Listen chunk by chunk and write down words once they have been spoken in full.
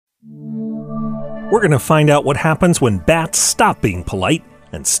We're going to find out what happens when bats stop being polite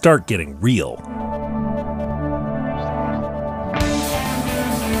and start getting real.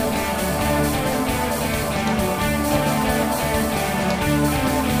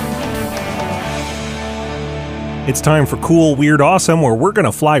 It's time for Cool, Weird, Awesome, where we're going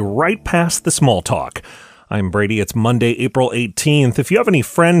to fly right past the small talk. I'm Brady. It's Monday, April 18th. If you have any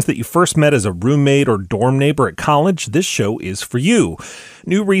friends that you first met as a roommate or dorm neighbor at college, this show is for you.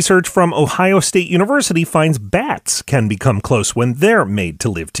 New research from Ohio State University finds bats can become close when they're made to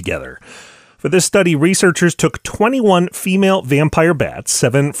live together. For this study, researchers took 21 female vampire bats,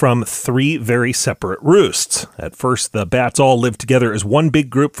 7 from 3 very separate roosts. At first, the bats all lived together as one big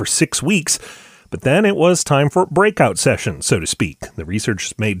group for 6 weeks. But then it was time for breakout sessions, so to speak. The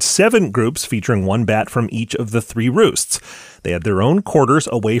researchers made 7 groups featuring one bat from each of the 3 roosts. They had their own quarters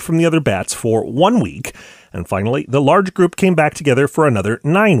away from the other bats for 1 week. And finally, the large group came back together for another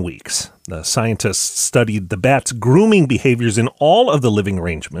 9 weeks. The scientists studied the bats' grooming behaviors in all of the living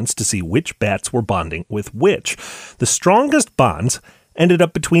arrangements to see which bats were bonding with which. The strongest bonds ended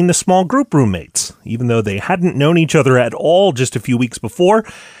up between the small group roommates, even though they hadn't known each other at all just a few weeks before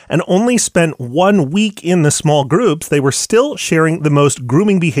and only spent 1 week in the small groups. They were still sharing the most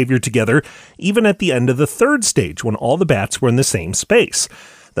grooming behavior together, even at the end of the 3rd stage when all the bats were in the same space.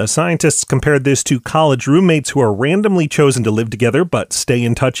 The scientists compared this to college roommates who are randomly chosen to live together but stay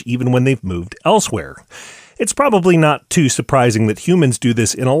in touch even when they've moved elsewhere. It's probably not too surprising that humans do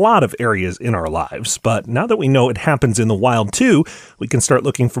this in a lot of areas in our lives, but now that we know it happens in the wild too, we can start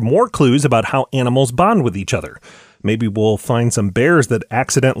looking for more clues about how animals bond with each other. Maybe we'll find some bears that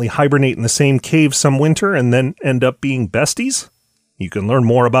accidentally hibernate in the same cave some winter and then end up being besties. You can learn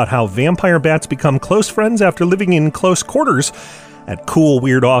more about how vampire bats become close friends after living in close quarters at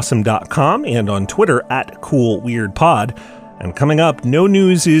coolweirdawesome.com and on Twitter at coolweirdpod. And coming up, no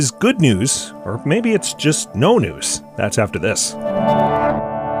news is good news, or maybe it's just no news. That's after this.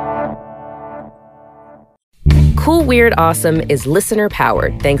 Cool, Weird, Awesome is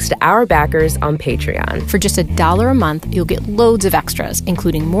listener-powered thanks to our backers on Patreon. For just $1 a month, you'll get loads of extras,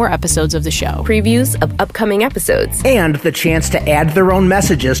 including more episodes of the show, previews of upcoming episodes, and the chance to add their own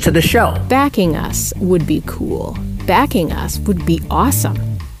messages to the show. Backing us would be cool. Backing us would be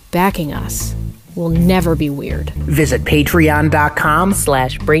awesome. Backing us will never be weird. Visit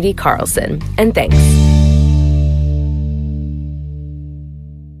patreon.com/Brady Carlson. And thanks.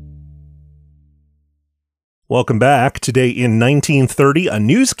 Welcome back. Today in 1930, a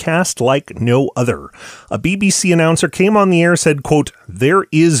newscast like no other. A BBC announcer came on the air, said, quote, "There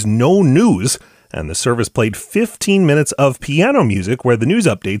is no news," and the service played 15 minutes of piano music where the news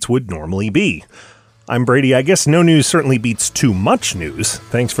updates would normally be. I'm Brady. I guess no news certainly beats too much news.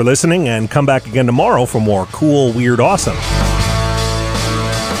 Thanks for listening, and come back again tomorrow for more Cool, Weird, Awesome.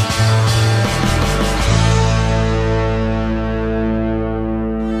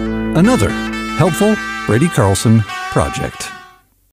 Another helpful Brady Carlson project.